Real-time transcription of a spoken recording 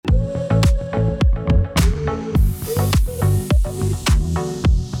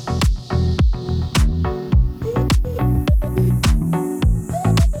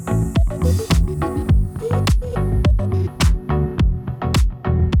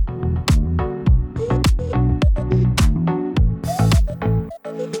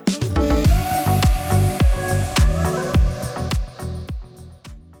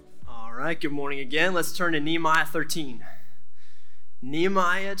Good morning again. Let's turn to Nehemiah 13.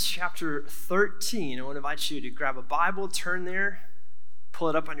 Nehemiah chapter 13. I want to invite you to grab a Bible, turn there, pull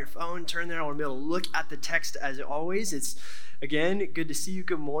it up on your phone, turn there. I want to be able to look at the text as always. It's, again, good to see you.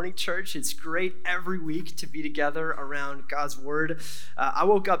 Good morning, church. It's great every week to be together around God's Word. I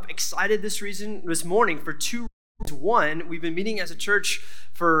woke up excited this morning for two reasons. One, we've been meeting as a church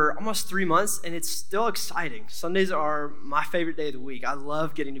for almost 3 months, and it's still exciting. Sundays are my favorite day of the week. I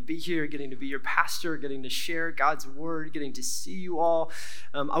love getting to be here, getting to be your pastor, getting to share God's Word, getting to see you all.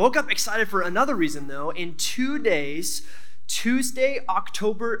 I woke up excited for another reason, though. In 2 days, Tuesday,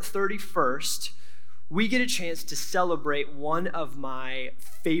 October 31st, we get a chance to celebrate one of my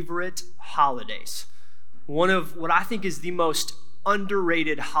favorite holidays. One of what I think is the most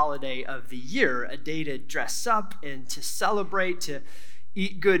underrated holiday of the year, a day to dress up and to celebrate, to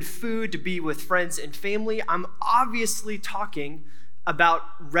eat good food, to be with friends and family. I'm obviously talking about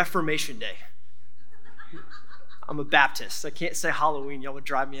Reformation Day. I'm a Baptist. I can't say Halloween. Y'all would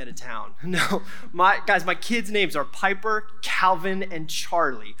drive me out of town. No, my kids' names are Piper, Calvin, and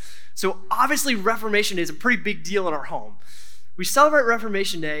Charlie. So obviously Reformation Day is a pretty big deal in our home. We celebrate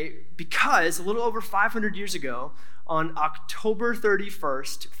Reformation Day because a little over 500 years ago, on October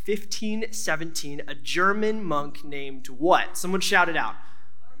 31st, 1517, a German monk named what? Someone shout it out.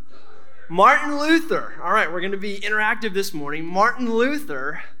 Martin Luther. All right, we're going to be interactive this morning. Martin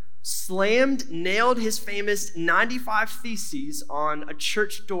Luther nailed his famous 95 Theses on a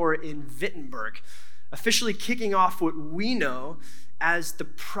church door in Wittenberg, officially kicking off what we know as the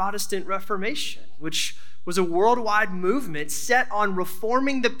Protestant Reformation, which was a worldwide movement set on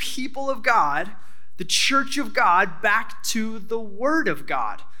reforming the people of God, the Church of God, back to the Word of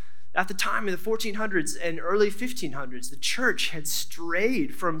God. At the time in the 1400s and early 1500s, the church had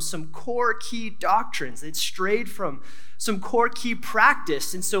strayed from some core key doctrines. They'd strayed from some core key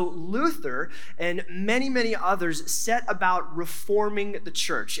practice. And so Luther and many, many others set about reforming the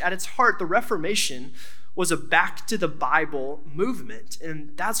church. At its heart, the Reformation was a back to the Bible movement.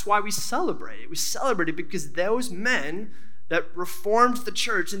 And that's why we celebrate it. We celebrate it because those men that reformed the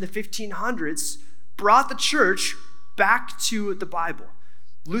church in the 1500s brought the church back to the Bible.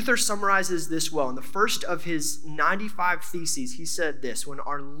 Luther summarizes this well. In the first of his 95 Theses, he said this: when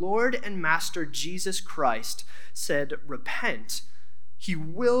our Lord and Master Jesus Christ said, "Repent," he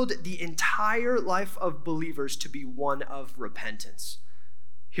willed the entire life of believers to be one of repentance.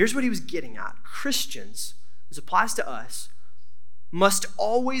 Here's what he was getting at. Christians, this applies to us, must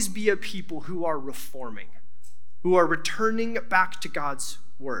always be a people who are reforming, who are returning back to God's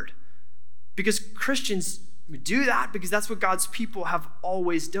Word. Because Christians do that because that's what God's people have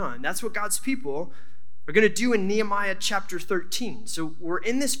always done. That's what God's people are going to do in Nehemiah chapter 13. So we're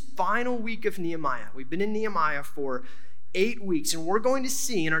in this final week of Nehemiah. We've been in Nehemiah for 8 weeks, and we're going to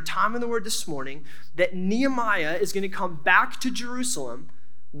see in our time in the Word this morning that Nehemiah is going to come back to Jerusalem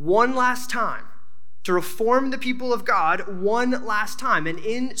one last time to reform the people of God one last time. And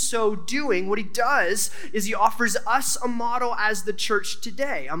in so doing, what he does is he offers us a model as the church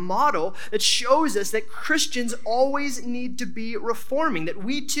today, a model that shows us that Christians always need to be reforming, that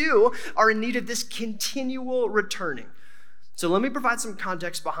we too are in need of this continual returning. So let me provide some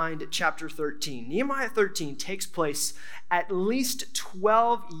context behind chapter 13. Nehemiah 13 takes place at least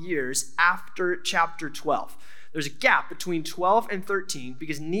 12 years after chapter 12. There's a gap between 12 and 13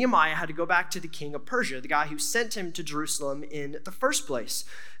 because Nehemiah had to go back to the king of Persia, the guy who sent him to Jerusalem in the first place.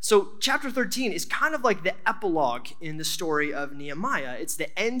 So chapter 13 is kind of like the epilogue in the story of Nehemiah. It's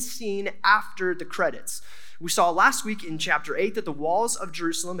the end scene after the credits. We saw last week in chapter 8 that the walls of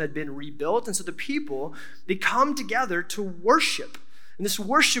Jerusalem had been rebuilt, and so the people, they come together to worship. And this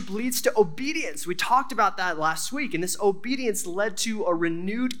worship leads to obedience. We talked about that last week, and this obedience led to a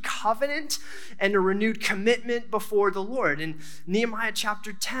renewed covenant and a renewed commitment before the Lord. In Nehemiah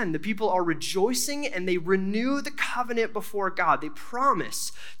chapter 10, the people are rejoicing and they renew the covenant before God. They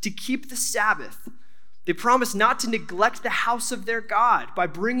promise to keep the Sabbath. They promise not to neglect the house of their God by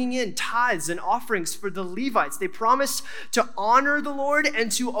bringing in tithes and offerings for the Levites. They promise to honor the Lord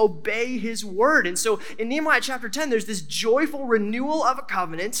and to obey his word. And so in Nehemiah chapter 10, there's this joyful renewal of a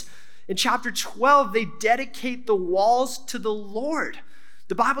covenant. In chapter 12, they dedicate the walls to the Lord.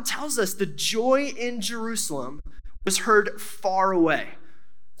 The Bible tells us the joy in Jerusalem was heard far away.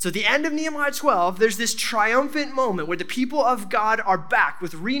 So at the end of Nehemiah 12, there's this triumphant moment where the people of God are back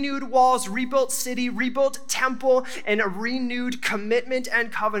with renewed walls, rebuilt city, rebuilt temple, and a renewed commitment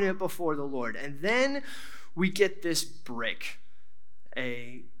and covenant before the Lord. And then we get this break,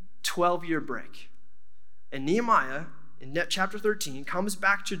 a 12-year break. And Nehemiah, in chapter 13, comes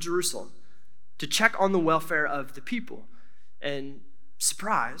back to Jerusalem to check on the welfare of the people. And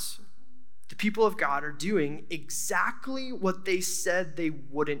surprise, people of God are doing exactly what they said they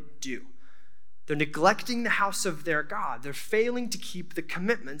wouldn't do. They're neglecting the house of their God. They're failing to keep the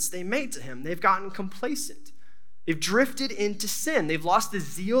commitments they made to him. They've gotten complacent. They've drifted into sin. They've lost the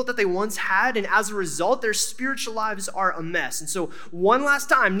zeal that they once had, and as a result, their spiritual lives are a mess. And so one last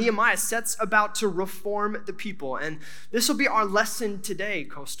time, Nehemiah sets about to reform the people. And this will be our lesson today,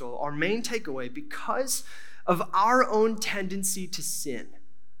 Coastal, our main takeaway, because of our own tendency to sin,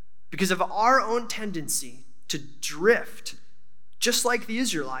 because of our own tendency to drift, just like the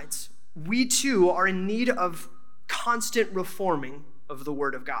Israelites, we too are in need of constant reforming of the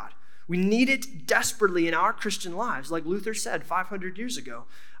Word of God. We need it desperately in our Christian lives. Like Luther said 500 years ago,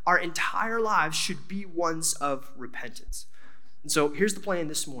 our entire lives should be ones of repentance. And so here's the plan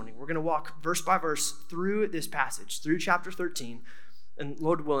this morning. We're going to walk verse by verse through this passage, through chapter 13, and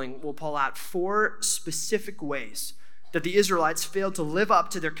Lord willing, we'll pull out 4 specific ways that the Israelites failed to live up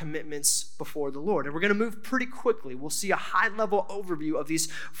to their commitments before the Lord. And we're going to move pretty quickly. We'll see a high-level overview of these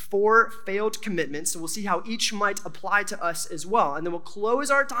 4 failed commitments, and we'll see how each might apply to us as well. And then we'll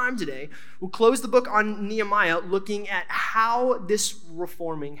close our time today. We'll close the book on Nehemiah looking at how this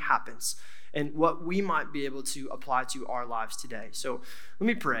reforming happens and what we might be able to apply to our lives today. So let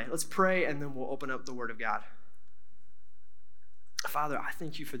me pray. Let's pray, and then we'll open up the Word of God. Father, I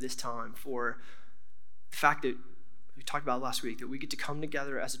thank you for this time, for the fact that we talked about last week, that we get to come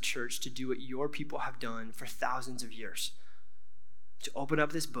together as a church to do what your people have done for thousands of years, to open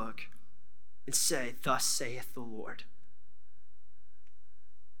up this book and say, "Thus saith the Lord."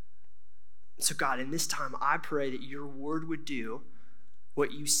 So God, in this time, I pray that your word would do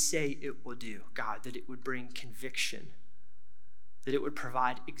what you say it will do, God, that it would bring conviction, that it would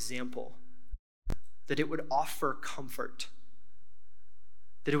provide example, that it would offer comfort,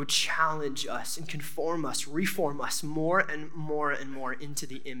 that it would challenge us and conform us, reform us more and more and more into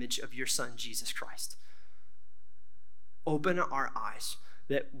the image of your Son, Jesus Christ. Open our eyes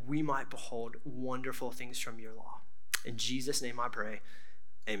that we might behold wonderful things from your law. In Jesus' name I pray,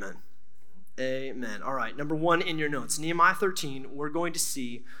 amen. Amen. All right, number 1 in your notes. Nehemiah 13, we're going to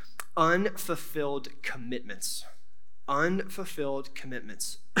see unfulfilled commitments. Unfulfilled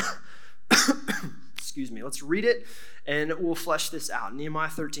commitments. Excuse me. Let's read it, and we'll flesh this out. Nehemiah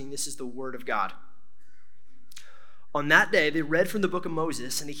 13, this is the word of God. On that day, they read from the book of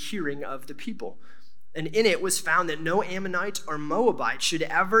Moses in the hearing of the people. And in it was found that no Ammonite or Moabite should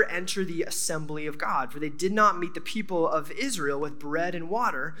ever enter the assembly of God, for they did not meet the people of Israel with bread and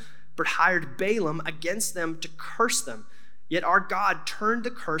water, but hired Balaam against them to curse them. Yet our God turned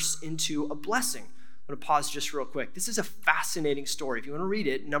the curse into a blessing. I'm going to pause just real quick. This is a fascinating story. If you want to read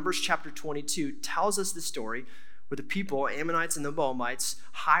it, Numbers chapter 22 tells us the story where the people, Ammonites and the Moabites,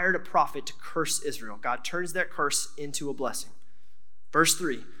 hired a prophet to curse Israel. God turns that curse into a blessing. Verse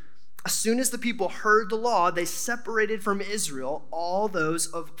 3, as soon as the people heard the law, they separated from Israel all those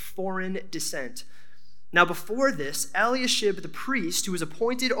of foreign descent. Now before this, Eliashib the priest, who was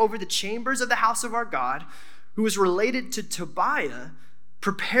appointed over the chambers of the house of our God, who was related to Tobiah,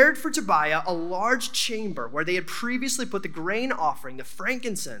 prepared for Tobiah a large chamber where they had previously put the grain offering, the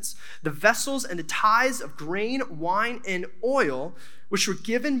frankincense, the vessels and the tithes of grain, wine, and oil, which were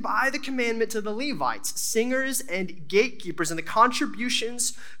given by the commandment to the Levites, singers and gatekeepers, and the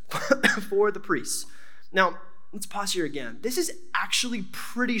contributions for the priests. Now, let's pause here again. This is actually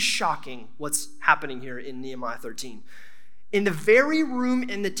pretty shocking what's happening here in Nehemiah 13. In the very room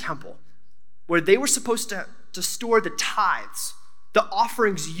in the temple where they were supposed to store the tithes, the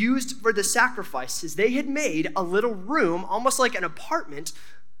offerings used for the sacrifices, they had made a little room, almost like an apartment,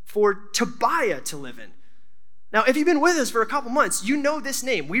 for Tobiah to live in. Now, if you've been with us for a couple months, you know this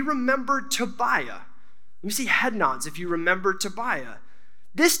name. We remember Tobiah. Let me see head nods if you remember Tobiah.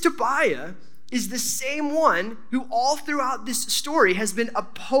 This Tobiah is the same one who all throughout this story has been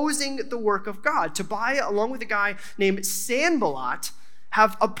opposing the work of God. Tobiah, along with a guy named Sanballat,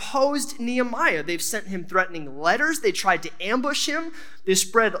 have opposed Nehemiah. They've sent him threatening letters. They tried to ambush him. They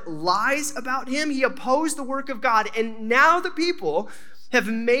spread lies about him. He opposed the work of God. And now the people have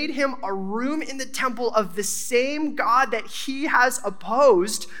made him a room in the temple of the same God that he has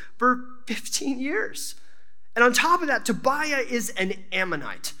opposed for 15 years. And on top of that, Tobiah is an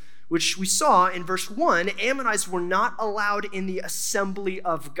Ammonite, which we saw in verse 1, Ammonites were not allowed in the assembly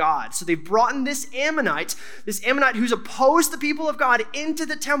of God. So they brought in this Ammonite who's opposed the people of God into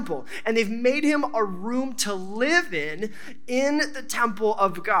the temple, and they've made him a room to live in the temple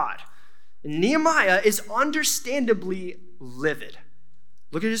of God. And Nehemiah is understandably livid.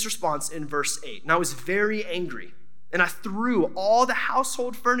 Look at his response in verse 8. And I was very angry, and I threw all the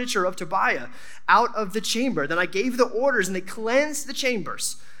household furniture of Tobiah out of the chamber. Then I gave the orders, and they cleansed the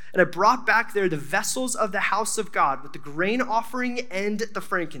chambers. And I brought back there the vessels of the house of God with the grain offering and the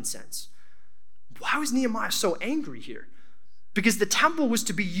frankincense. Why was Nehemiah so angry here? Because the temple was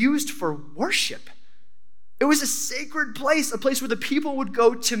to be used for worship. It was a sacred place, a place where the people would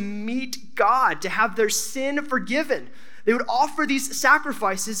go to meet God, to have their sin forgiven. They would offer these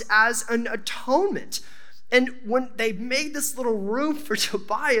sacrifices as an atonement. And when they made this little room for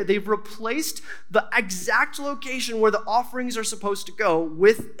Tobiah, they've replaced the exact location where the offerings are supposed to go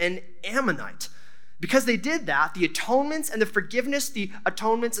with an Ammonite. Because they did that, the atonements and the forgiveness, the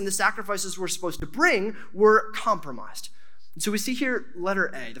atonements and the sacrifices we're supposed to bring were compromised. And so we see here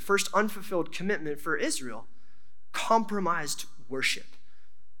letter A, the first unfulfilled commitment for Israel, compromised worship.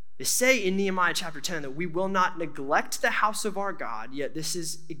 They say in Nehemiah chapter 10 that we will not neglect the house of our God, yet this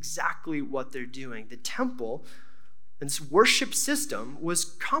is exactly what they're doing. The temple and this worship system was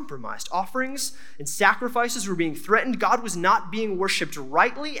compromised. Offerings and sacrifices were being threatened. God was not being worshiped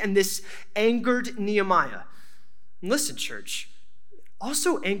rightly, and this angered Nehemiah. And listen, church, it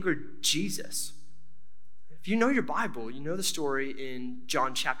also angered Jesus. If you know your Bible, you know the story in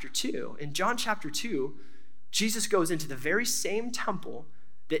John chapter 2. In John chapter 2, Jesus goes into the very same temple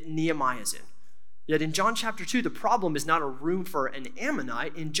that Nehemiah is in. Yet in John chapter 2, the problem is not a room for an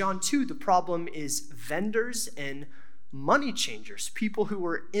Ammonite. In John 2, the problem is vendors and money changers, people who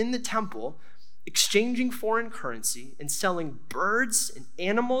were in the temple exchanging foreign currency and selling birds and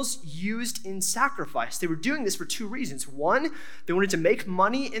animals used in sacrifice. They were doing this for two reasons. One, they wanted to make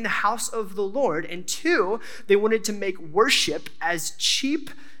money in the house of the Lord. And two, they wanted to make worship as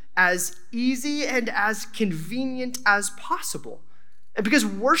cheap, as easy, and as convenient as possible. And because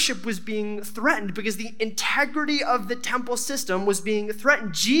worship was being threatened, because the integrity of the temple system was being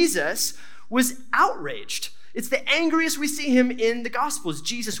threatened, Jesus was outraged. It's the angriest we see him in the Gospels.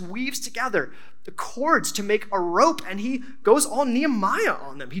 Jesus weaves together the cords to make a rope, and he goes all Nehemiah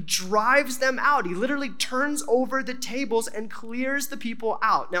on them. He drives them out. He literally turns over the tables and clears the people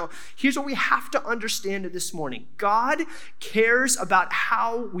out. Now, here's what we have to understand this morning. God cares about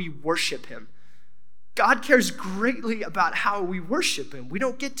how we worship him. God cares greatly about how we worship him. We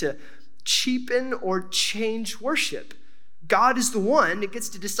don't get to cheapen or change worship. God is the one that gets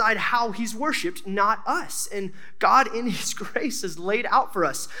to decide how he's worshiped, not us. And God, in his grace, has laid out for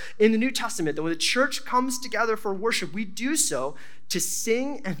us in the New Testament that when the church comes together for worship, we do so to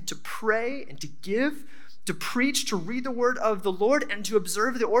sing and to pray and to give, to preach, to read the word of the Lord, and to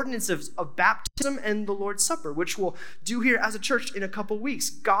observe the ordinances of baptism and the Lord's Supper, which we'll do here as a church in a couple weeks.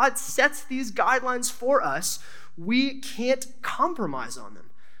 God sets these guidelines for us. We can't compromise on them.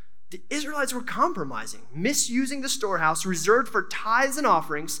 The Israelites were compromising, misusing the storehouse reserved for tithes and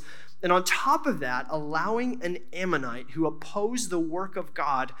offerings, and on top of that, allowing an Ammonite who opposed the work of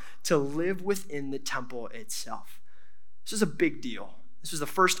God to live within the temple itself. This is a big deal. This was the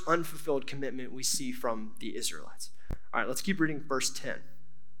first unfulfilled commitment we see from the Israelites. All right, let's keep reading verse 10.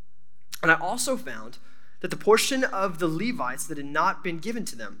 And I also found that the portion of the Levites that had not been given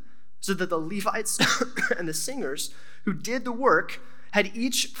to them, so that the Levites and the singers who did the work had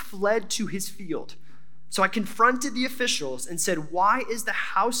each fled to his field. So I confronted the officials and said, "Why is the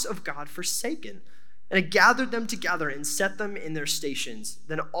house of God forsaken?" And I gathered them together and set them in their stations.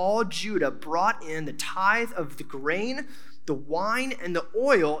 Then all Judah brought in the tithe of the grain, the wine, and the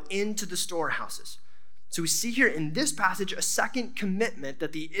oil into the storehouses. So we see here in this passage a second commitment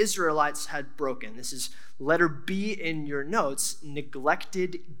that the Israelites had broken. This is letter B in your notes,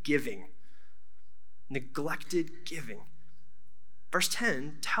 neglected giving. Neglected giving. Verse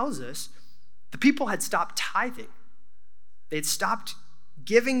 10 tells us the people had stopped tithing. They had stopped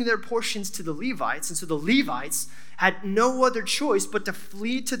giving their portions to the Levites, and so the Levites had no other choice but to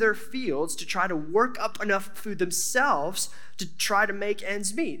flee to their fields to try to work up enough food themselves to try to make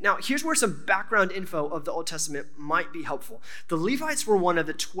ends meet. Now, here's where some background info of the Old Testament might be helpful. The Levites were one of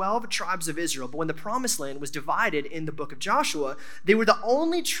the 12 tribes of Israel, but when the Promised Land was divided in the book of Joshua, they were the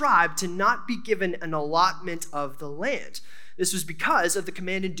only tribe to not be given an allotment of the land. This was because of the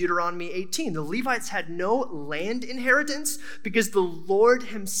command in Deuteronomy 18. The Levites had no land inheritance because the Lord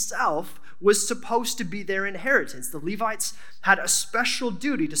himself was supposed to be their inheritance. The Levites had a special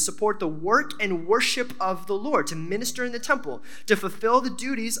duty to support the work and worship of the Lord, to minister in the temple, to fulfill the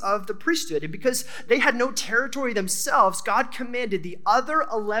duties of the priesthood. And because they had no territory themselves, God commanded the other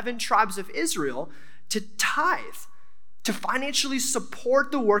 11 tribes of Israel to tithe, to financially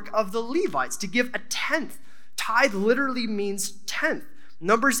support the work of the Levites, to give a tenth. Tithe literally means tenth.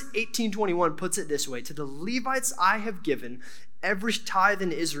 Numbers 18:21 puts it this way: "To the Levites I have given every tithe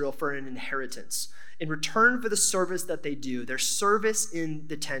in Israel for an inheritance in return for the service that they do, their service in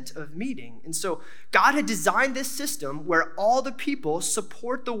the tent of meeting. And so God had designed this system where all the people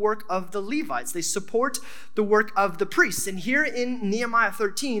support the work of the Levites. They support the work of the priests. And here in Nehemiah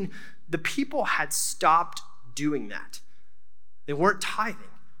 13, the people had stopped doing that. They weren't tithing,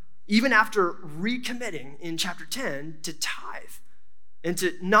 even after recommitting in chapter 10 to tithe and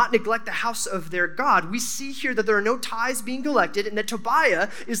to not neglect the house of their God. We see here that there are no tithes being collected and that Tobiah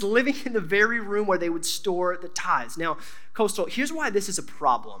is living in the very room where they would store the tithes. Now, Coastal, here's why this is a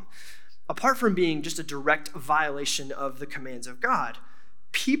problem. Apart from being just a direct violation of the commands of God,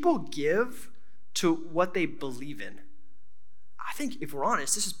 people give to what they believe in. I think if we're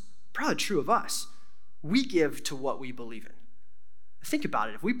honest, this is probably true of us. We give to what we believe in. Think about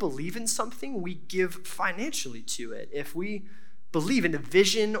it. If we believe in something, we give financially to it. If we believe in the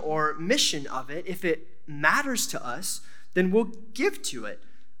vision or mission of it, if it matters to us, then we'll give to it.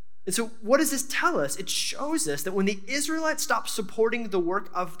 And so what does this tell us? It shows us that when the Israelites stopped supporting the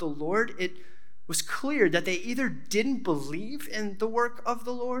work of the Lord, it was clear that they either didn't believe in the work of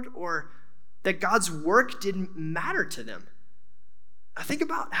the Lord or that God's work didn't matter to them. Now think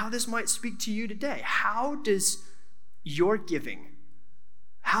about how this might speak to you today. How does your giving,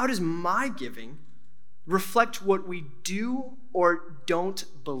 how does my giving reflect what we do or don't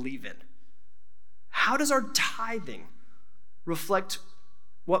believe in? How does our tithing reflect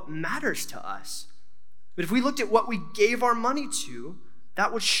what matters to us? But if we looked at what we gave our money to,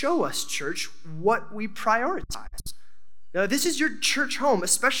 that would show us, church, what we prioritize. Now, this is your church home,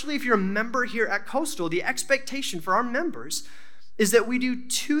 especially if you're a member here at Coastal. The expectation for our members is that we do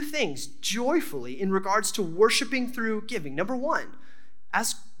two things joyfully in regards to worshiping through giving. Number one,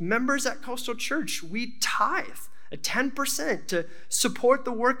 as members at Coastal Church, we tithe a 10% to support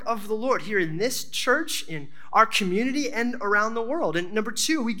the work of the Lord here in this church, in our community, and around the world. And number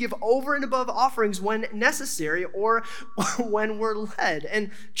two, we give over and above offerings when necessary or when we're led.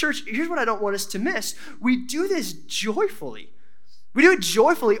 And church, here's what I don't want us to miss. We do this joyfully. We do it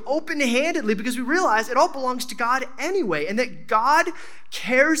joyfully, open-handedly, because we realize it all belongs to God anyway, and that God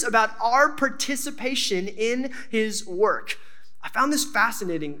cares about our participation in his work. I found this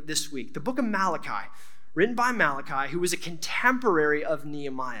fascinating this week. The book of Malachi, written by Malachi, who was a contemporary of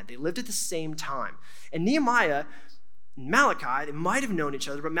Nehemiah. They lived at the same time. And Nehemiah and Malachi, they might have known each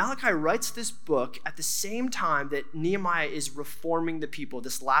other, but Malachi writes this book at the same time that Nehemiah is reforming the people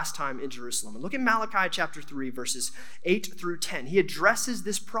this last time in Jerusalem. And look at Malachi chapter 3, verses 8 through 10. He addresses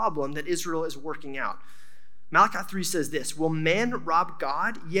this problem that Israel is working out. Malachi 3 says this, "Will man rob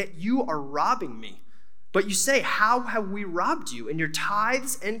God? Yet you are robbing me. But you say, how have we robbed you? In your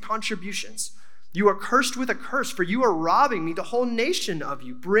tithes and contributions. You are cursed with a curse, for you are robbing me, the whole nation of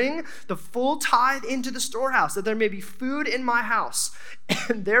you. Bring the full tithe into the storehouse, that there may be food in my house,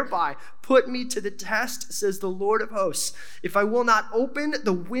 and thereby put me to the test, says the Lord of hosts, if I will not open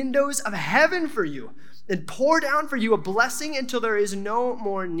the windows of heaven for you and pour down for you a blessing until there is no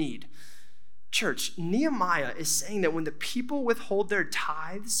more need." Church, Nehemiah is saying that when the people withhold their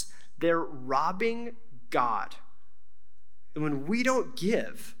tithes, they're robbing God. And when we don't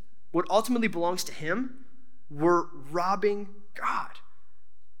give what ultimately belongs to him, we're robbing God.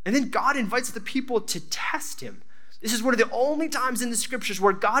 And then God invites the people to test him. This is one of the only times in the scriptures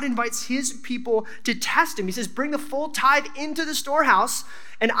where God invites his people to test him. He says, "Bring the full tithe into the storehouse,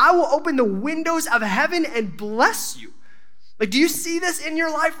 and I will open the windows of heaven and bless you." Like, do you see this in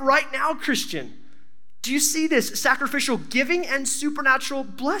your life right now, Christian? Do you see this sacrificial giving and supernatural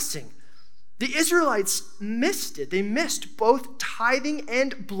blessing? The Israelites missed it. They missed both tithing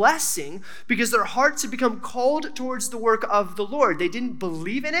and blessing because their hearts had become cold towards the work of the Lord. They didn't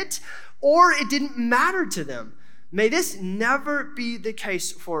believe in it, or it didn't matter to them. May this never be the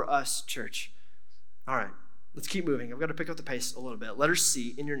case for us, church. All right, let's keep moving. I've got to pick up the pace a little bit. Letter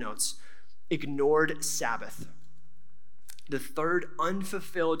C in your notes, ignored Sabbath. The third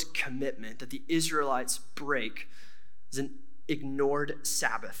unfulfilled commitment that the Israelites break is an ignored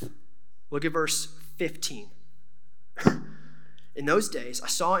Sabbath. Look at verse 15. "In those days, I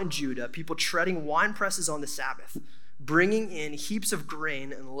saw in Judah people treading wine presses on the Sabbath, bringing in heaps of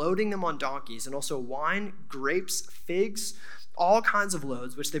grain and loading them on donkeys, and also wine, grapes, figs, all kinds of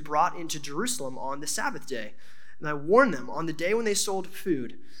loads, which they brought into Jerusalem on the Sabbath day. And I warned them on the day when they sold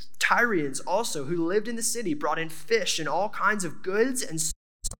food. Tyrians also, who lived in the city, brought in fish and all kinds of goods and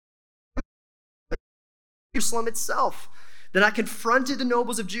Jerusalem itself. Then I confronted the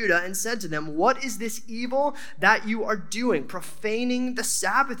nobles of Judah and said to them, 'What is this evil that you are doing, profaning the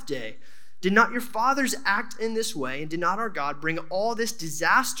Sabbath day? Did not your fathers act in this way, and did not our God bring all this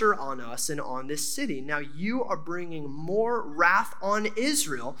disaster on us and on this city? Now you are bringing more wrath on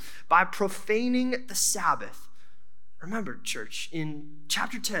Israel by profaning the Sabbath. Remember, church, in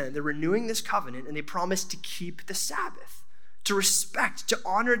chapter 10, they're renewing this covenant, and they promise to keep the Sabbath, to respect, to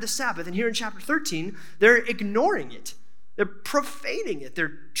honor the Sabbath. And here in chapter 13, they're ignoring it. They're profaning it.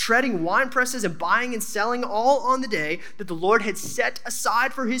 They're treading wine presses and buying and selling all on the day that the Lord had set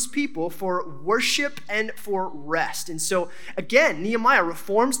aside for his people for worship and for rest. And so, again, Nehemiah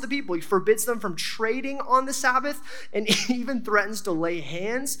reforms the people. He forbids them from trading on the Sabbath and even threatens to lay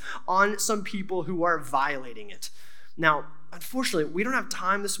hands on some people who are violating it. Now, unfortunately, we don't have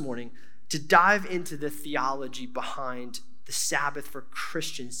time this morning to dive into the theology behind the Sabbath for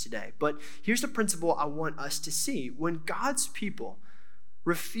Christians today. But here's the principle I want us to see. When God's people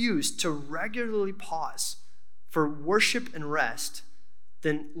refuse to regularly pause for worship and rest,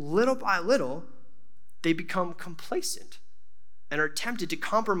 then little by little, they become complacent and are tempted to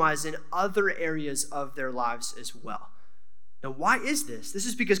compromise in other areas of their lives as well. Now, why is this? This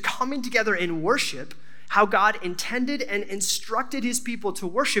is because coming together in worship, how God intended and instructed his people to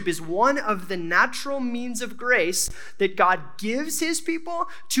worship, is one of the natural means of grace that God gives his people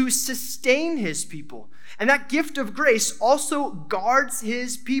to sustain his people. And that gift of grace also guards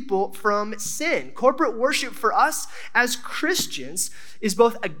his people from sin. Corporate worship for us as Christians is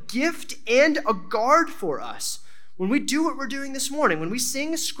both a gift and a guard for us. When we do what we're doing this morning, when we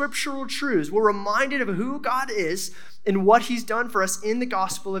sing scriptural truths, we're reminded of who God is and what he's done for us in the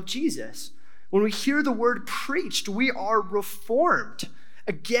gospel of Jesus. When we hear the word preached, we are reformed.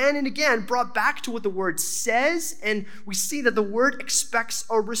 Again and again, brought back to what the word says, and we see that the word expects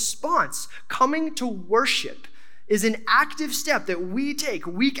a response. Coming to worship is an active step that we take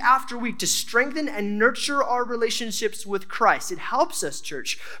week after week to strengthen and nurture our relationships with Christ. It helps us,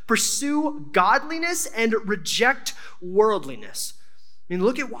 church, pursue godliness and reject worldliness. I mean,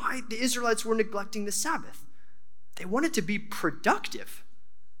 look at why the Israelites were neglecting the Sabbath. They wanted to be productive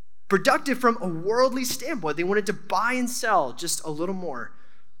from a worldly standpoint. They wanted to buy and sell just a little more,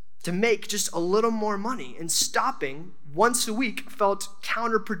 to make just a little more money. And stopping once a week felt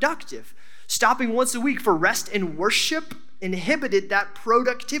counterproductive. Stopping once a week for rest and worship inhibited that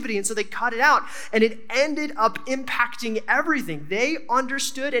productivity, and so they cut it out, and it ended up impacting everything. They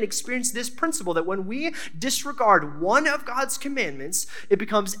understood and experienced this principle that when we disregard one of God's commandments, it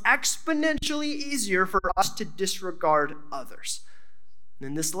becomes exponentially easier for us to disregard others.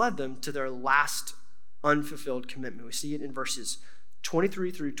 And this led them to their last unfulfilled commitment. We see it in verses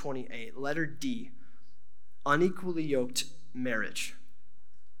 23 through 28. Letter D, unequally yoked marriage.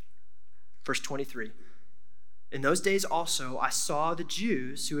 Verse 23. In those days also I saw the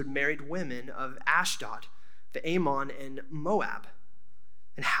Jews who had married women of Ashdod, the Ammon, and Moab.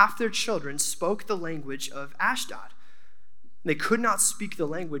 And half their children spoke the language of Ashdod. They could not speak the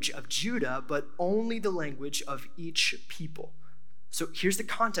language of Judah, but only the language of each people. So here's the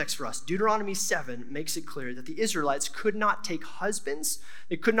context for us. Deuteronomy 7 makes it clear that the Israelites could not take husbands,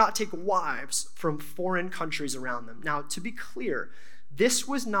 they could not take wives from foreign countries around them. Now, to be clear, this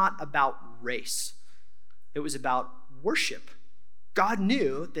was not about race. It was about worship. God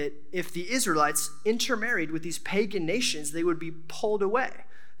knew that if the Israelites intermarried with these pagan nations, they would be pulled away,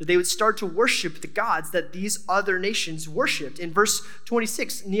 that they would start to worship the gods that these other nations worshipped. In verse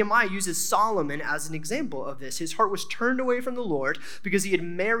 26, Nehemiah uses Solomon as an example of this. His heart was turned away from the Lord because he had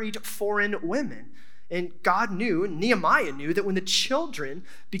married foreign women. And God knew, Nehemiah knew, that when the children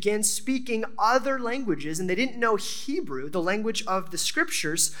began speaking other languages and they didn't know Hebrew, the language of the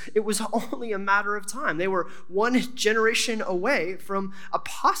scriptures, it was only a matter of time. They were one generation away from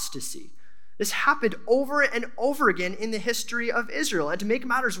apostasy. This happened over and over again in the history of Israel. And to make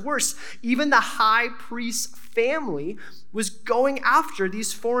matters worse, even the high priest's family was going after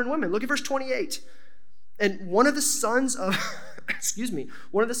these foreign women. Look at verse 28. And one of the sons of,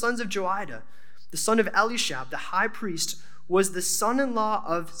 one of the sons of Joiada, the son of Elishab, the high priest, was the son-in-law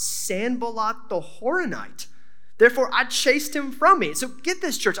of Sanballat the Horonite. Therefore, I chased him from me. So get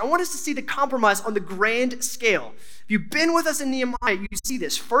this, church. I want us to see the compromise on the grand scale. If you've been with us in Nehemiah, you see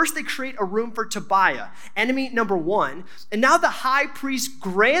this. First, they create a room for Tobiah, enemy number one. And now the high priest's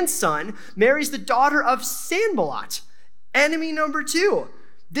grandson marries the daughter of Sanballat, enemy number two.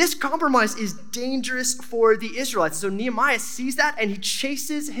 This compromise is dangerous for the Israelites. So Nehemiah sees that and he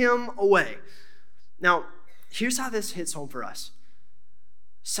chases him away. Now, here's how this hits home for us.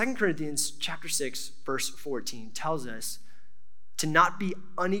 2 Corinthians chapter 6, verse 14 tells us to not be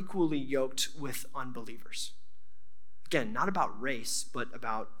unequally yoked with unbelievers. Again, not about race, but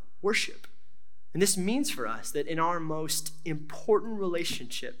about worship. And this means for us that in our most important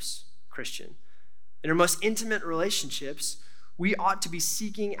relationships Christian. In our most intimate relationships, we ought to be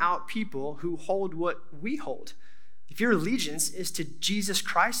seeking out people who hold what we hold. If your allegiance is to Jesus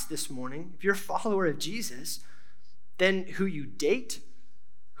Christ this morning, if you're a follower of Jesus, then who you date,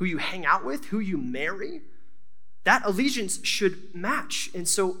 who you hang out with, who you marry, that allegiance should match. And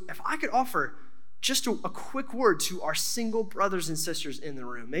so if I could offer just a quick word to our single brothers and sisters in the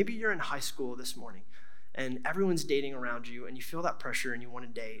room. Maybe you're in high school this morning and everyone's dating around you and you feel that pressure and you want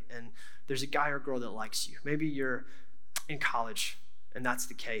to date and there's a guy or girl that likes you. Maybe you're in college and that's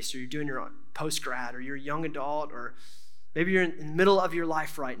the case, or you're doing your post-grad, or you're a young adult, or maybe you're in the middle of your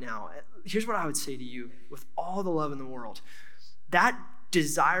life right now. Here's what I would say to you with all the love in the world. That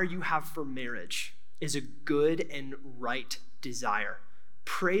desire you have for marriage is a good and right desire.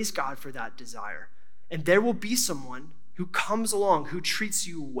 Praise God for that desire. And there will be someone who comes along who treats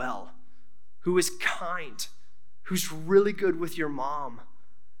you well, who is kind, who's really good with your mom,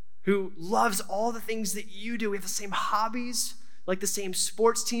 who loves all the things that you do. We have the same hobbies, like the same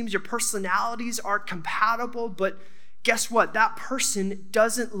sports teams. Your personalities are compatible, but guess what? That person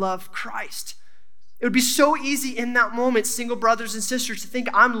doesn't love Christ. It would be so easy in that moment, single brothers and sisters, to think,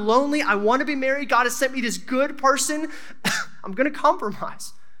 I'm lonely, I want to be married, God has sent me this good person, I'm going to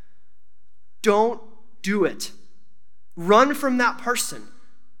compromise. Don't do it. Run from that person.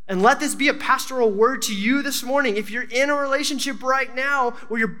 And let this be a pastoral word to you this morning. If you're in a relationship right now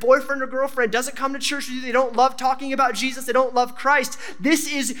where your boyfriend or girlfriend doesn't come to church with you, they don't love talking about Jesus, they don't love Christ,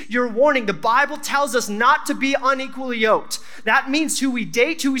 this is your warning. The Bible tells us not to be unequally yoked. That means who we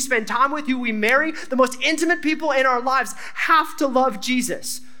date, who we spend time with, who we marry, the most intimate people in our lives have to love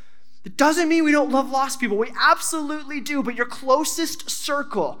Jesus. It doesn't mean we don't love lost people. We absolutely do, but your closest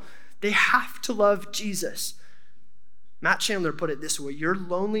circle, they have to love Jesus. Matt Chandler put it this way: your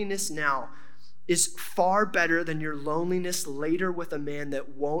loneliness now is far better than your loneliness later with a man that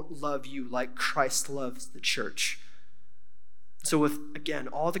won't love you like Christ loves the church. So with, again,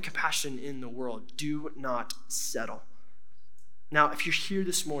 all the compassion in the world, do not settle. Now, if you're here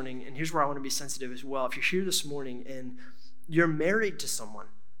this morning, and here's where I want to be sensitive as well, if you're here this morning and you're married to someone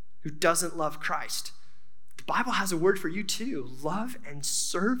who doesn't love Christ, the Bible has a word for you too. Love and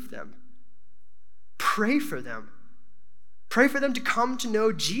serve them. Pray for them. Pray for them to come to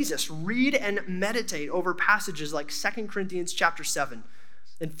know Jesus. Read and meditate over passages like 2 Corinthians chapter 7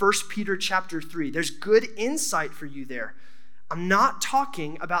 and 1 Peter chapter 3. There's good insight for you there. I'm not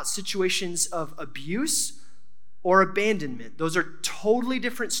talking about situations of abuse or abandonment. Those are totally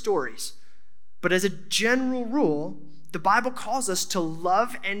different stories. But as a general rule, the Bible calls us to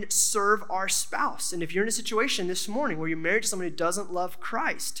love and serve our spouse. And if you're in a situation this morning where you're married to someone who doesn't love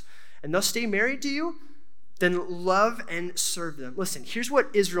Christ and they'll stay married to you, then love and serve them. Listen, here's what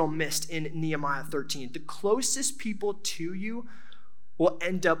Israel missed in Nehemiah 13. The closest people to you will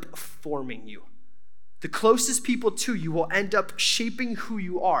end up forming you. The closest people to you will end up shaping who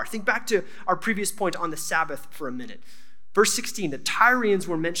you are. Think back to our previous point on the Sabbath for a minute. Verse 16, the Tyrians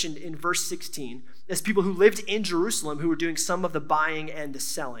were mentioned in verse 16 as people who lived in Jerusalem who were doing some of the buying and the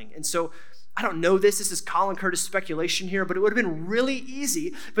selling. And so I don't know this. This is Colin Curtis speculation here, but it would have been really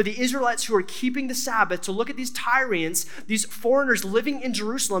easy for the Israelites who are keeping the Sabbath to look at these Tyrians, these foreigners living in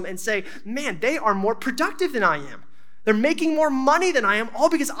Jerusalem, and say, man, they are more productive than I am. They're making more money than I am, all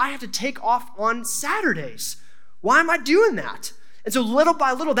because I have to take off on Saturdays. Why am I doing that? And so little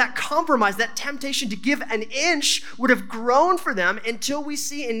by little, that compromise, that temptation to give an inch would have grown for them until we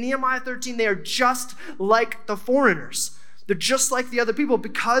see in Nehemiah 13, they are just like the foreigners. They're just like the other people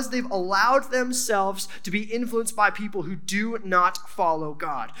because they've allowed themselves to be influenced by people who do not follow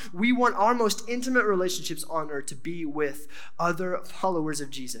God. We want our most intimate relationships on earth to be with other followers of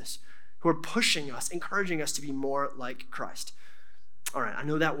Jesus who are pushing us, encouraging us to be more like Christ. All right, I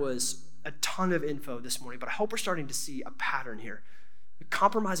know that was a ton of info this morning, but I hope we're starting to see a pattern here.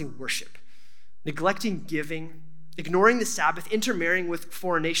 Compromising worship, neglecting giving, ignoring the Sabbath, intermarrying with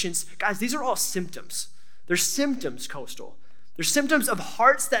foreign nations. Guys, these are all symptoms. They're symptoms, Coastal. They're symptoms of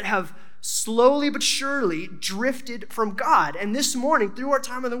hearts that have slowly but surely drifted from God. And this morning, through our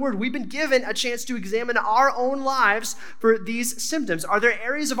time in the Word, we've been given a chance to examine our own lives for these symptoms. Are there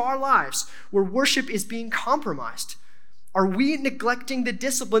areas of our lives where worship is being compromised? Are we neglecting the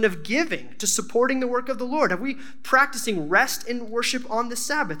discipline of giving to supporting the work of the Lord? Are we practicing rest and worship on the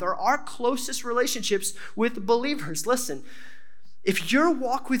Sabbath? Are our closest relationships with believers? Listen, if your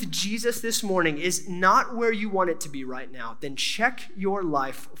walk with Jesus this morning is not where you want it to be right now, then check your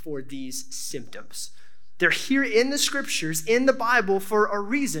life for these symptoms. They're here in the scriptures, in the Bible, for a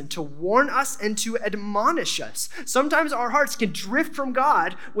reason, to warn us and to admonish us. Sometimes our hearts can drift from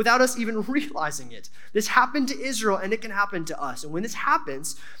God without us even realizing it. This happened to Israel, and it can happen to us. And when this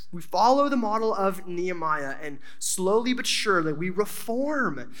happens, we follow the model of Nehemiah, and slowly but surely we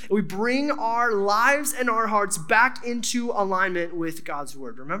reform. And we bring our lives and our hearts back into alignment with God's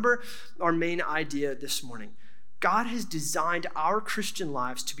word. Remember our main idea this morning. God has designed our Christian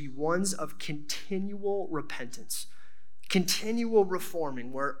lives to be ones of continual repentance, continual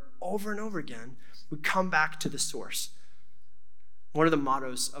reforming, where over and over again, we come back to the source. One of the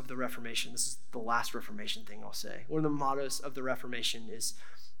mottos of the Reformation, this is the last Reformation thing I'll say. One of the mottos of the Reformation is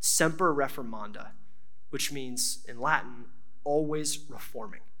Semper Reformanda, which means in Latin, always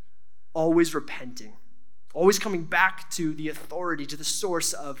reforming, always repenting, always coming back to the authority, to the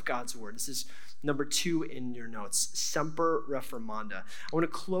source of God's word. This is number 2 in your notes, Semper Reformanda. I want to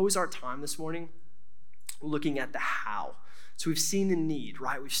close our time this morning looking at the how. So we've seen the need,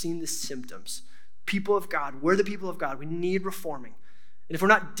 right? We've seen the symptoms. People of God, we're the people of God. We need reforming. And if we're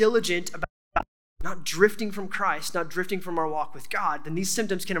not diligent about not drifting from Christ, not drifting from our walk with God, then these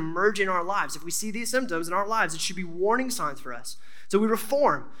symptoms can emerge in our lives. If we see these symptoms in our lives, it should be warning signs for us. So we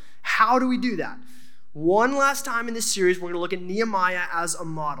reform. How do we do that? One last time in this series, we're going to look at Nehemiah as a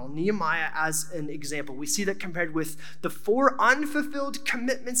model, Nehemiah as an example. We see that compared with the 4 unfulfilled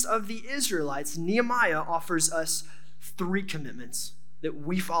commitments of the Israelites, Nehemiah offers us 3 commitments that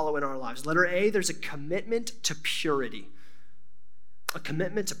we follow in our lives. Letter A, there's a commitment to purity. A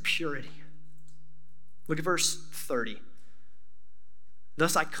commitment to purity. Look at verse 30.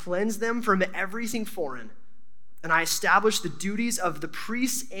 Thus I cleanse them from everything foreign, and I establish the duties of the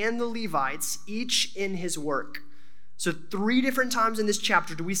priests and the Levites, each in his work. So 3 different times in this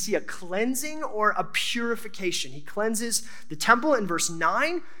chapter do we see a cleansing or a purification. He cleanses the temple in verse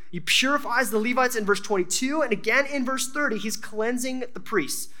 9. He purifies the Levites in verse 22. And again in verse 30, he's cleansing the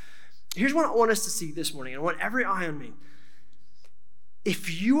priests. Here's what I want us to see this morning. And I want every eye on me.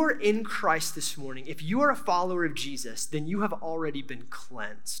 If you are in Christ this morning, if you are a follower of Jesus, then you have already been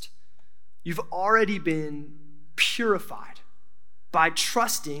cleansed. You've already been purified by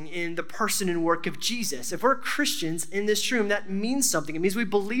trusting in the person and work of Jesus. If we're Christians in this room, that means something. It means we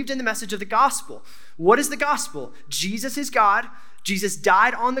believed in the message of the gospel. What is the gospel? Jesus is God. Jesus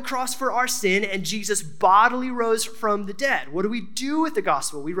died on the cross for our sin, and Jesus bodily rose from the dead. What do we do with the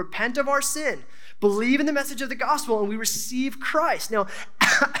gospel? We repent of our sin, believe in the message of the gospel, and we receive Christ. Now,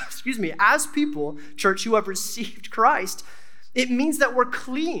 as people, church, who have received Christ, it means that we're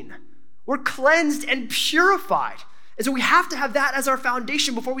clean. We're cleansed and purified. And so we have to have that as our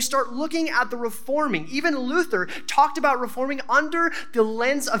foundation before we start looking at the reforming. Even Luther talked about reforming under the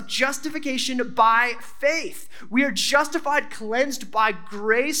lens of justification by faith. We are justified, cleansed by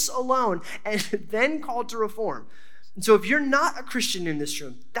grace alone, and then called to reform. And so if you're not a Christian in this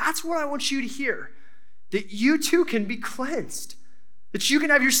room, that's what I want you to hear, that you too can be cleansed, that you can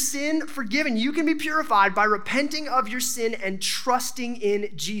have your sin forgiven. You can be purified by repenting of your sin and trusting in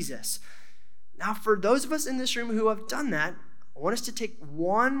Jesus. Now, for those of us in this room who have done that, I want us to take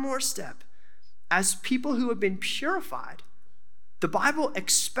one more step. As people who have been purified, the Bible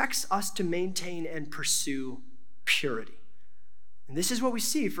expects us to maintain and pursue purity. And this is what we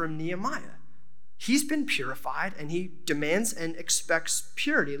see from Nehemiah. He's been purified, and he demands and expects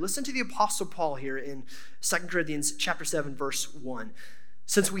purity. Listen to the Apostle Paul here in 2 Corinthians chapter 7, verse 1.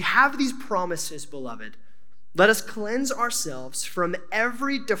 Since we have these promises, beloved, let us cleanse ourselves from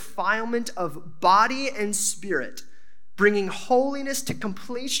every defilement of body and spirit, bringing holiness to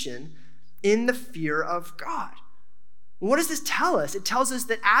completion in the fear of God. What does this tell us? It tells us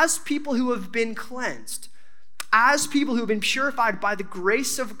that as people who have been cleansed, as people who have been purified by the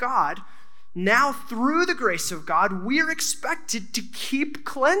grace of God, now through the grace of God, we are expected to keep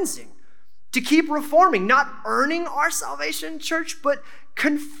cleansing, to keep reforming, not earning our salvation, church, but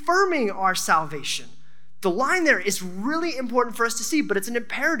confirming our salvation. The line there is really important for us to see, but it's an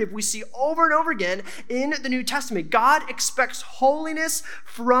imperative we see over and over again in the New Testament. God expects holiness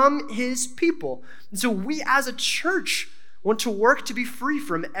from his people. And so we as a church want to work to be free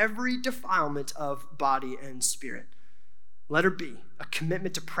from every defilement of body and spirit. Letter B, a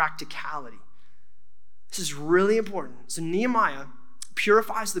commitment to practicality. This is really important. So Nehemiah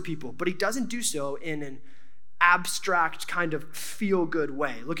purifies the people, but he doesn't do so in an abstract kind of feel-good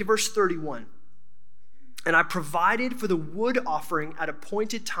way. Look at verse 31. And I provided for the wood offering at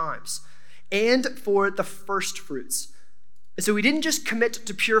appointed times and for the first fruits. And so he didn't just commit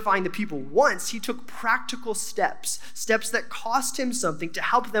to purifying the people once, he took practical steps that cost him something to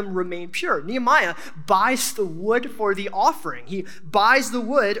help them remain pure. Nehemiah buys the wood for the offering. He buys the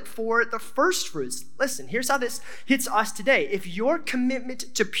wood for the first fruits. Listen, here's how this hits us today. If your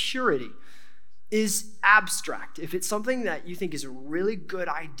commitment to purity is abstract, if it's something that you think is a really good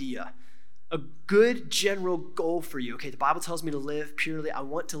idea, a good general goal for you, okay, the Bible tells me to live purely, I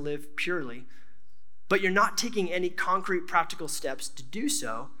want to live purely, but you're not taking any concrete practical steps to do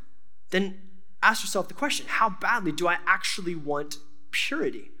so, then ask yourself the question, how badly do I actually want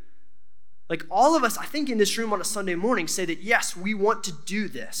purity? Like all of us, I think in this room on a Sunday morning say that yes, we want to do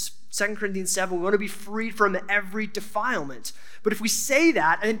this. 2 Corinthians 7, we want to be freed from every defilement. But if we say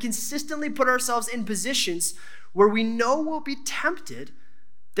that and consistently put ourselves in positions where we know we'll be tempted,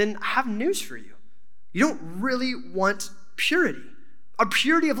 then I have news for you. You don't really want purity. Our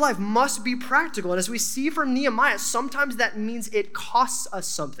purity of life must be practical. And as we see from Nehemiah, sometimes that means it costs us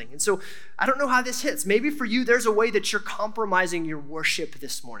something. And so I don't know how this hits. Maybe for you, there's a way that you're compromising your worship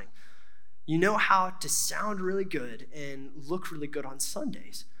this morning. You know how to sound really good and look really good on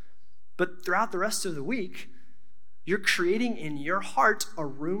Sundays. But throughout the rest of the week, you're creating in your heart a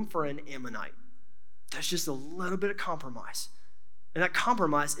room for an Ammonite. There's just a little bit of compromise. And that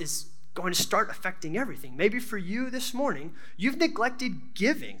compromise is going to start affecting everything. Maybe for you this morning, you've neglected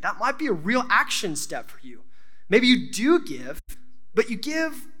giving. That might be a real action step for you. Maybe you do give, but you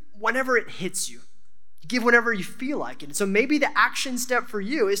give whenever it hits you. You give whenever you feel like it. And so maybe the action step for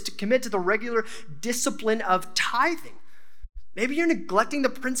you is to commit to the regular discipline of tithing. Maybe you're neglecting the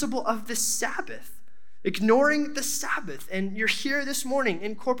principle of the Sabbath, ignoring the Sabbath, and you're here this morning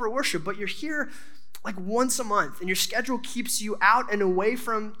in corporate worship, but you're here like once a month, and your schedule keeps you out and away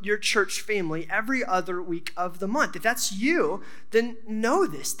from your church family every other week of the month. If that's you, then know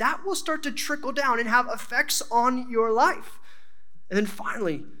this. That will start to trickle down and have effects on your life. And then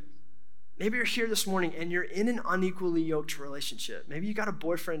finally, maybe you're here this morning and you're in an unequally yoked relationship. Maybe you got a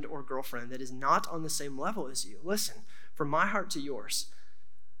boyfriend or girlfriend that is not on the same level as you. Listen, from my heart to yours,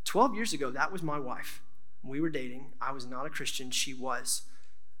 12 years ago, that was my wife. We were dating. I was not a Christian. She was.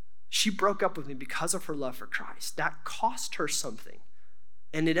 She broke up with me because of her love for Christ. That cost her something.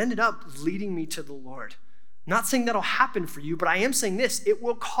 And it ended up leading me to the Lord. I'm not saying that'll happen for you, but I am saying this. It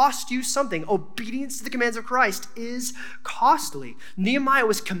will cost you something. Obedience to the commands of Christ is costly. Nehemiah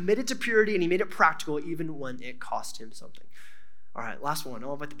was committed to purity, and he made it practical even when it cost him something. All right, last one.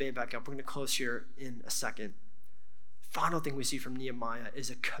 I'll invite the band back up. We're going to close here in a second. Final thing we see from Nehemiah is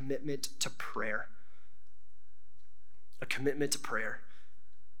a commitment to prayer. A commitment to prayer.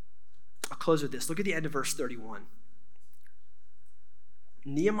 I'll close with this. Look at the end of verse 31.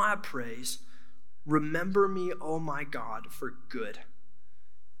 Nehemiah prays, "Remember me, O my God, for good."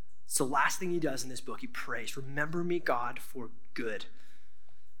 It's the last thing he does in this book. He prays, "Remember me, God, for good."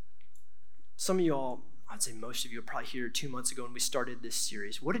 Some of y'all, I'd say most of you, are probably here 2 months ago when we started this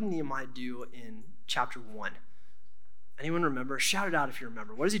series. What did Nehemiah do in chapter 1? Anyone remember? Shout it out if you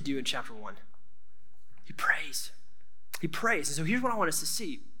remember. What does he do in chapter 1? He prays. He prays. And so here's what I want us to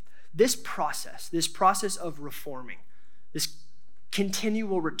see. This process of reforming, this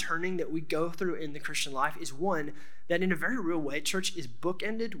continual returning that we go through in the Christian life is one that in a very real way, church, is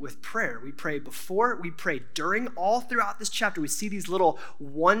bookended with prayer. We pray before, we pray during, all throughout this chapter. We see these little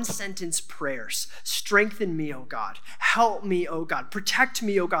one-sentence prayers. Strengthen me, O God. Help me, O God. Protect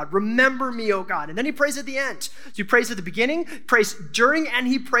me, O God. Remember me, O God. And then he prays at the end. So he prays at the beginning, prays during, and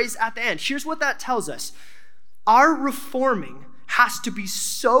he prays at the end. Here's what that tells us. Our reforming has to be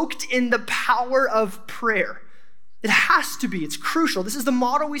soaked in the power of prayer. It has to be. It's crucial. This is the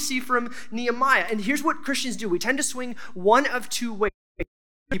model we see from Nehemiah. And here's what Christians do. We tend to swing one of two ways.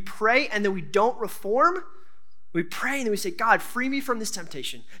 We pray and then we don't reform. We pray and then we say, God, free me from this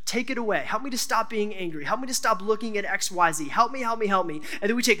temptation. Take it away. Help me to stop being angry. Help me to stop looking at X, Y, Z. Help me, help me, help me. And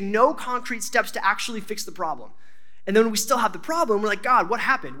then we take no concrete steps to actually fix the problem. And then when we still have the problem, we're like, God, what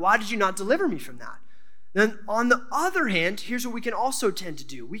happened? Why did you not deliver me from that? Then on the other hand, here's what we can also tend to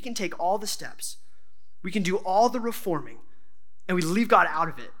do. We can take all the steps. We can do all the reforming, and we leave God out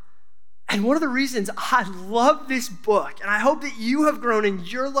of it. And one of the reasons I love this book, and I hope that you have grown in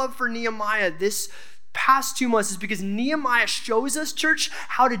your love for Nehemiah this past 2 months, is because Nehemiah shows us, church,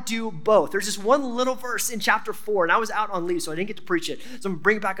 how to do both. There's this one little verse in chapter 4, and I was out on leave, so I didn't get to preach it. So I'm going to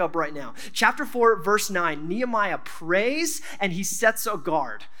bring it back up right now. Chapter 4, verse 9, Nehemiah prays, and he sets a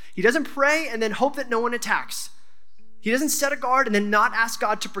guard. He doesn't pray and then hope that no one attacks. He doesn't set a guard and then not ask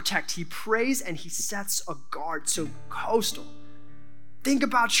God to protect. He prays and he sets a guard. So coastal, think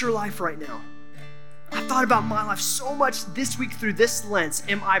about your life right now. I thought about my life so much this week through this lens.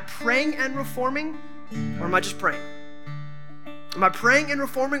 Am I praying and reforming, or am I just praying? Am I praying and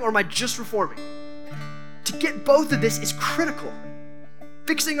reforming, or am I just reforming? To get both of this is critical.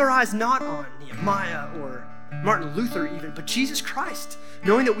 Fixing our eyes not on Nehemiah or Martin Luther even, but Jesus Christ,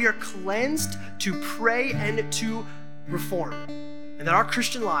 knowing that we are cleansed to pray and to reform. And that our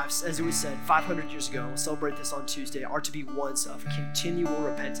Christian lives, as it was said 500 years ago, we'll celebrate this on Tuesday, are to be ones of continual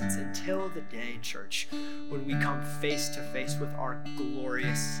repentance until the day, church, when we come face to face with our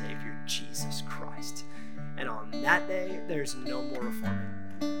glorious Savior, Jesus Christ. And on that day, there's no more reforming.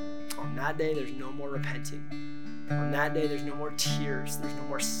 On that day, there's no more repenting. On that day, there's no more tears. There's no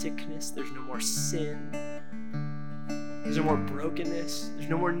more sickness. There's no more sin. There's no more brokenness. There's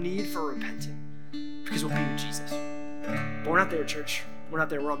no more need for repenting because we'll be with Jesus. But we're not there, church. We're not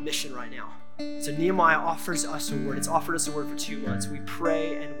there. We're on mission right now. So Nehemiah offers us a word. It's offered us a word for 2 months. We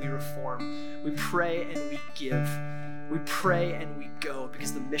pray and we reform. We pray and we give. We pray and we go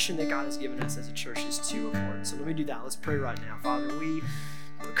because the mission that God has given us as a church is too important. So let me do that. Let's pray right now. Father, we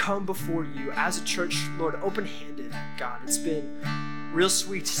come before you as a church, Lord, open-handed. God, it's been real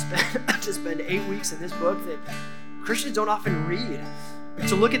sweet to spend 8 weeks in this book that Christians don't often read.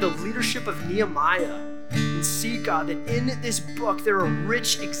 To look at the leadership of Nehemiah and see, God, that in this book there are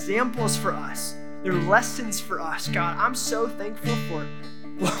rich examples for us. There are lessons for us. God, I'm so thankful for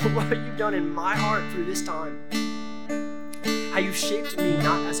what you've done in my heart through this time. How you've shaped me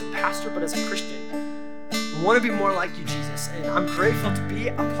not as a pastor but as a Christian. I want to be more like you, Jesus. And I'm grateful to be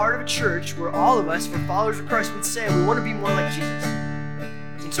a part of a church where all of us, for followers of Christ, would say we want to be more like Jesus.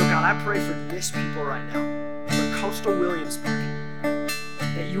 And so, God, I pray for this people right now, for Coastal Williamsburg,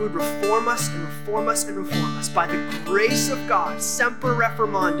 that you would reform us and reform us and reform us by the grace of God, Semper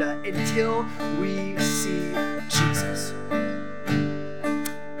Reformanda, until we see Jesus.